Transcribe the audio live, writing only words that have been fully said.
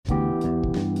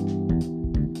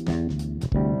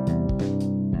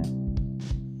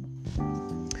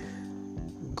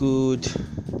Good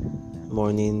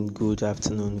morning, good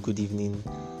afternoon, good evening,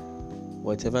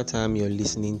 whatever time you're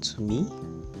listening to me.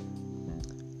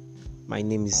 My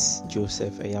name is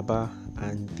Joseph Ayaba,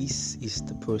 and this is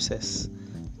the Process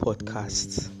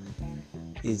Podcast.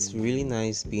 It's really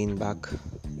nice being back.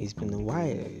 It's been a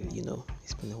while,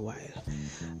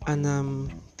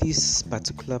 And this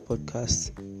particular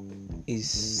podcast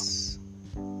is,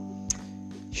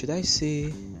 should I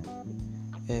say,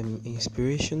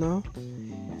 inspirational?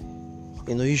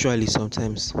 Usually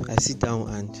sometimes I sit down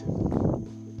and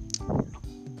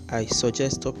I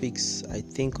suggest topics, I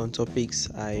think on topics,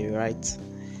 I write,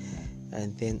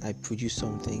 and then I produce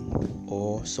something,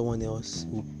 or someone else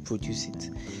will produce it.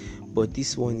 But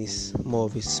this one is more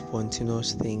of a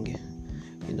spontaneous thing,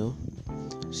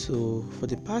 So for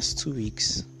the past 2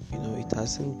 weeks, it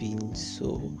hasn't been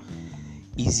so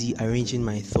easy arranging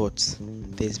my thoughts.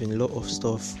 There's been a lot of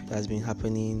stuff that's been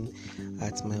happening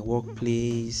at my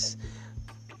workplace,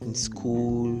 in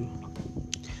school,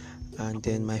 and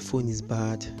then my phone is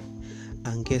bad.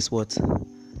 And guess what?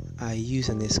 I use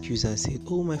an excuse and said,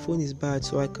 my phone is bad,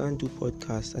 so I can't do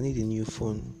podcast. I need a new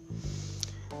phone.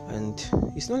 And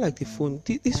it's not like the phone,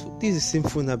 this is the same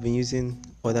phone I've been using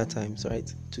other times,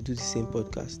 right, to do the same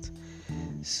podcast.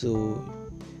 So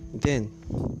then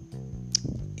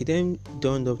it then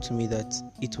dawned up to me that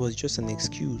it was just an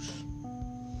excuse,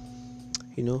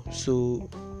 so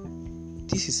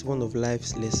this is one of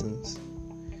life's lessons.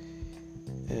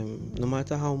 No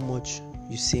matter how much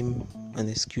you seem an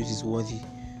excuse is worthy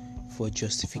for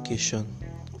justification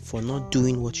for not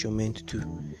doing what you're meant to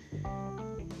do,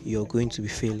 you're going to be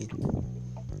failing.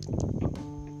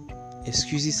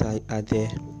 Excuses are there,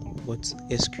 but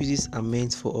excuses are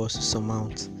meant for us to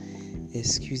surmount.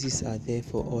 Excuses are there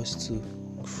for us to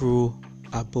grow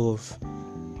above.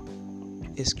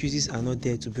 Excuses are not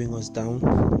there to bring us down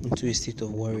into a state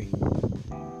of worry.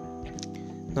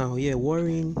 Now,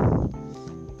 worrying,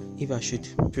 if I should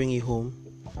bring it home,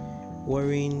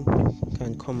 worrying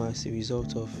can come as a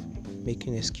result of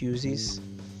making excuses.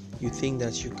 You think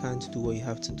that you can't do what you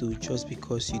have to do just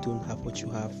because you don't have what you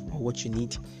have or what you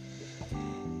need.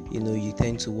 You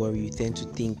tend to worry, you tend to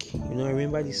think. I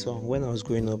remember this song when I was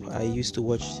growing up. I used to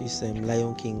watch this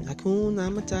Lion King. Hakuna,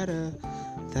 matata.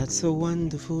 That's a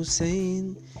wonderful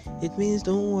saying. It means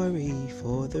don't worry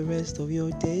for the rest of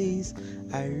your days.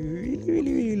 I really,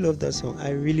 really, really love that song.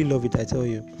 I really love it, I tell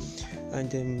you. And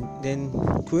then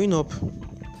growing up,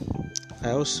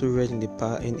 I also read in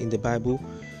the Bible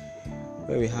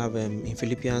where we have in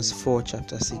Philippians 4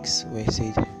 chapter 6 where it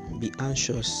said, be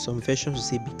anxious. Some versions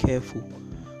say be careful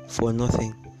for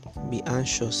nothing. Be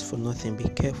anxious for nothing. Be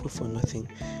careful for nothing.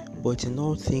 But in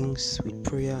all things, with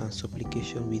prayer and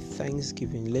supplication, with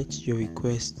thanksgiving, let your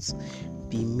requests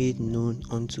be made known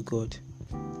unto God.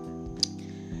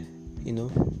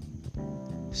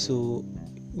 So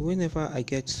whenever I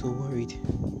get so worried,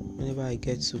 whenever I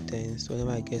get so tense,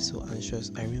 whenever I get so anxious,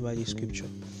 I remember the scripture,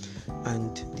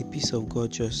 and the peace of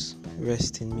God just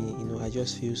rests in me. I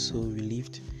just feel so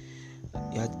relieved.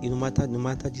 No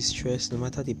matter the stress, no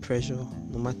matter the pressure,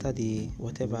 no matter the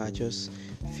whatever, I just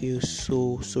feel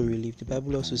so relieved. The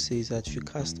Bible also says that we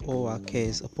cast all our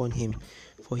cares upon Him,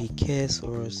 for He cares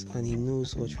for us and He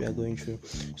knows what we are going through.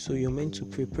 So you're meant to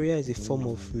pray. Prayer is a form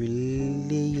of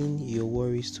relaying your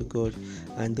worries to God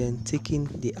and then taking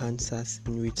the answers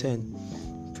in return.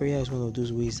 Prayer is one of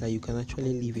those ways that you can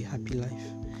actually live a happy life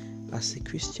as a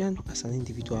Christian, as an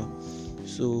individual.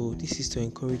 So this is to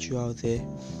encourage you out there.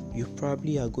 You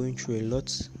probably are going through a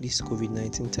lot these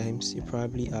COVID-19 times. You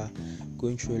probably are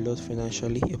going through a lot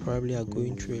financially. You probably are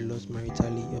going through a lot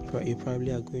maritally. You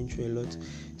probably are going through a lot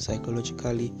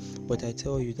psychologically. But I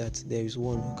tell you that there is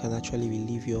one who can actually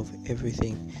relieve you of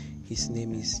everything. His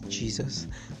name is Jesus.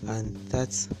 And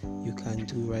that you can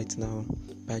do right now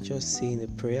by just saying a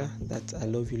prayer that I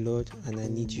love you, Lord, and I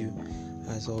need you.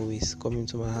 As always, come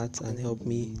into my heart and help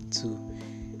me to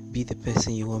be the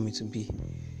person you want me to be.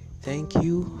 Thank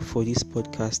you for this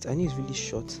podcast. I know it's really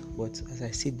short, but as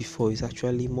I said before, it's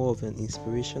actually more of an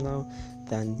inspirational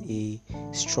than a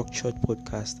structured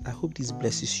podcast. I hope this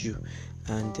blesses you,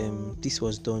 and this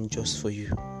was done just for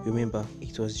you. Remember,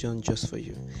 it was done just for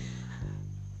you.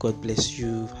 God bless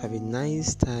you. Have a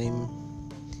nice time.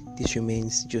 This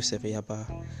remains Joseph Ayaba.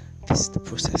 This is the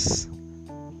Process.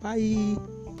 Bye.